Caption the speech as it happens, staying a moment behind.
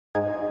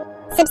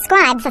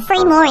Subscribe for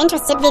free more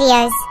interested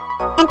videos.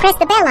 And press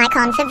the bell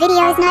icon for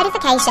videos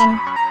notification.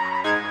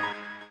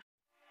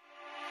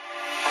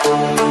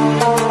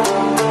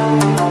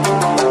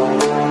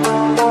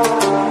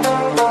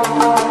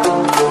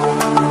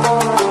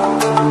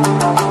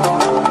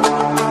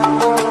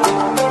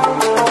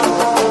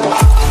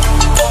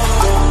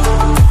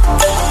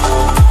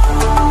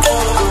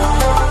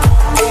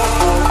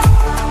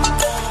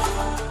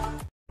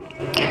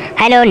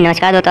 Hello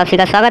नमस्कार दोस्तों, आप सभी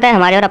का स्वागत है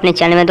हमारे और अपने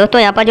चैनल में। दोस्तों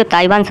यहाँ पर जो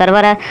ताइवान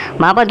सर्वर है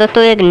वहाँ पर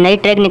दोस्तों एक नई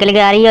ट्रैक निकल के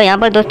आ रही है। यहाँ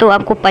पर दोस्तों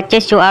आपको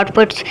 25 जो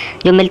आउटपुट्स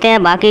जो मिलते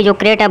हैं, बाकी जो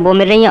क्रेट है वो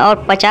मिल रही हैं,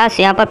 और 50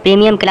 यहाँ पर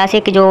प्रीमियम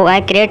क्लासिक जो है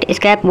क्रेट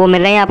स्क्रैप वो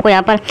मिल रहे हैं आपको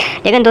यहाँ पर।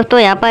 लेकिन दोस्तों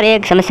यहाँ पर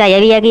एक समस्या ये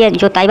भी है कि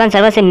जो ताइवान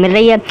सर्वर से मिल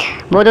रही है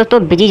वो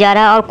दोस्तों बिजी जा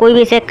रहा है और कोई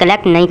भी इसे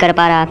कलेक्ट नहीं कर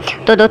पा रहा।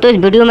 तो दोस्तों इस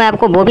वीडियो में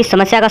आपको वो भी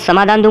समस्या का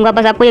समाधान दूंगा,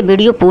 बस आपको ये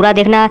वीडियो पूरा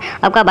देखना है।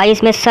 आपका भाई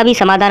इसमें सभी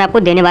समाधान आपको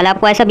देने वाला,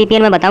 आपको ऐसा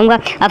VPN मैं बताऊँगा।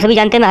 आप सभी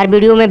जानते हैं मैं हर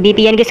वीडियो में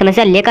VPN की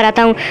समस्या लेकर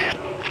आता हूँ।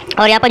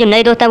 और यहाँ पर जो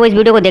नए दोस्त है वो इस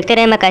वीडियो को देखते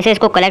रहे, मैं कैसे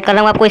इसको कलेक्ट कर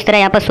रहा हूँ। आपको इस तरह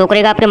यहाँ पर शो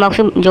करेगा अपने बॉक्स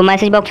जो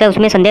मैसेज बॉक्स है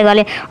उसमें संदेश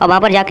वाले, और वहाँ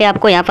पर जाके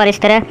आपको यहाँ पर इस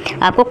तरह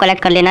आपको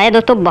कलेक्ट कर लेना है।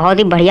 दोस्तों बहुत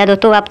ही बढ़िया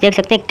दोस्तों, आप देख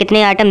सकते हैं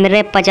कितने आइटम मिल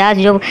रहे हैं। 50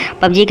 जो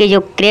PUBG के जो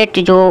क्रेट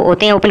जो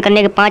होते हैं ओपन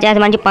करने के 5 ऐसे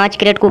मान लीजिए 5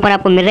 क्रेट कूपन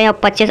आपको मिल रहे हैं, और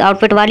 25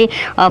 आउटफिट वाली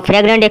और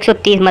फ्रेगरेंट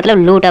 130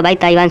 मतलब लूट है भाई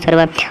ताइवान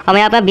सर्वर। और मैं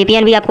यहाँ पर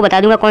VPN भी आपको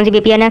बता दूंगा कौन सी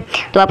VPN है,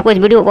 तो आपको इस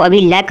वीडियो को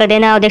अभी लाइक कर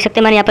देना है। और देख सकते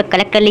हैं मैंने यहाँ पर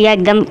कलेक्ट कर लिया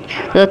एकदम,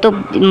 तो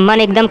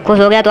मन एकदम खुश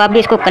हो गया। तो आप भी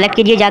इसको कलेक्ट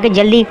कीजिए जाके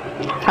जल्दी।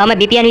 हाँ मैं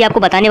VPN भी आपको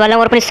बताने वाला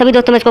हूँ, और अपने सभी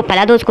दोस्तों में इसको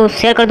फैला दो, उसको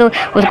शेयर कर दो,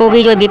 उसको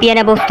भी जो VPN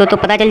है वो तो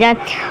पता चल जाए।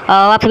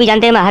 आप सभी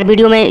जानते हैं मैं हर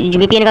वीडियो में जो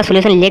VPN का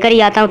सोल्यूशन लेकर ही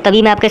आता हूँ,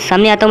 तभी मैं आपके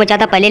सामने आता हूँ। मैं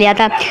चाहता पहले ले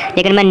आता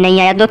लेकिन मैं नहीं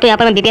आया। दोस्तों यहाँ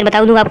पर मैं VPN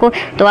बता दूँगा आपको।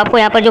 तो आपको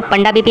यहाँ पर जो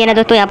पंडा VPN है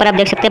दोस्तों, यहाँ पर आप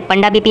देख सकते हैं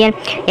पंडा VPN,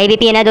 यही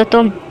VPN है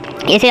दोस्तों।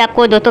 इसे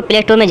आपको दोस्तों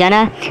प्ले स्टोर में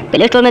जाना है।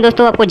 प्ले स्टोर में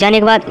दोस्तों आपको जाने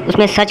के बाद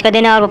उसमें सर्च कर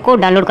देना और आपको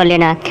डाउनलोड कर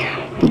लेना है।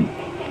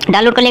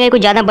 डाउनलोड कर लेंगे,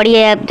 कुछ ज़्यादा बड़ी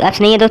ऐप्स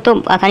नहीं है दोस्तों,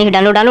 आसानी से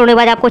डाउनलोड होने के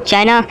बाद आपको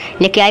चाइना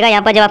लेके आएगा।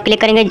 यहाँ पर जब आप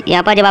क्लिक करेंगे,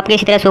 यहाँ पर जब आपके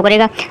इसी तरह शो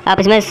करेगा, आप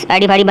इसमें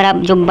ID फाइडी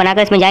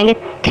बनाकर इसमें जाएंगे,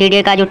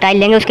 3D का जो टाइल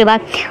लेंगे उसके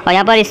बाद, और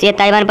यहाँ पर इस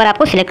ताइवान पर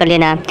आपको सिलेक्ट कर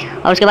लेना है,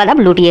 और उसके बाद आप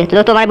लूटिए। तो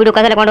दोस्तों हमारा वीडियो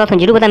कैसा लगा कमेंट बॉक्स में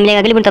जरूर पता मिलेगा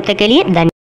अगली वीडियो, तब तक के लिए धन्यवाद।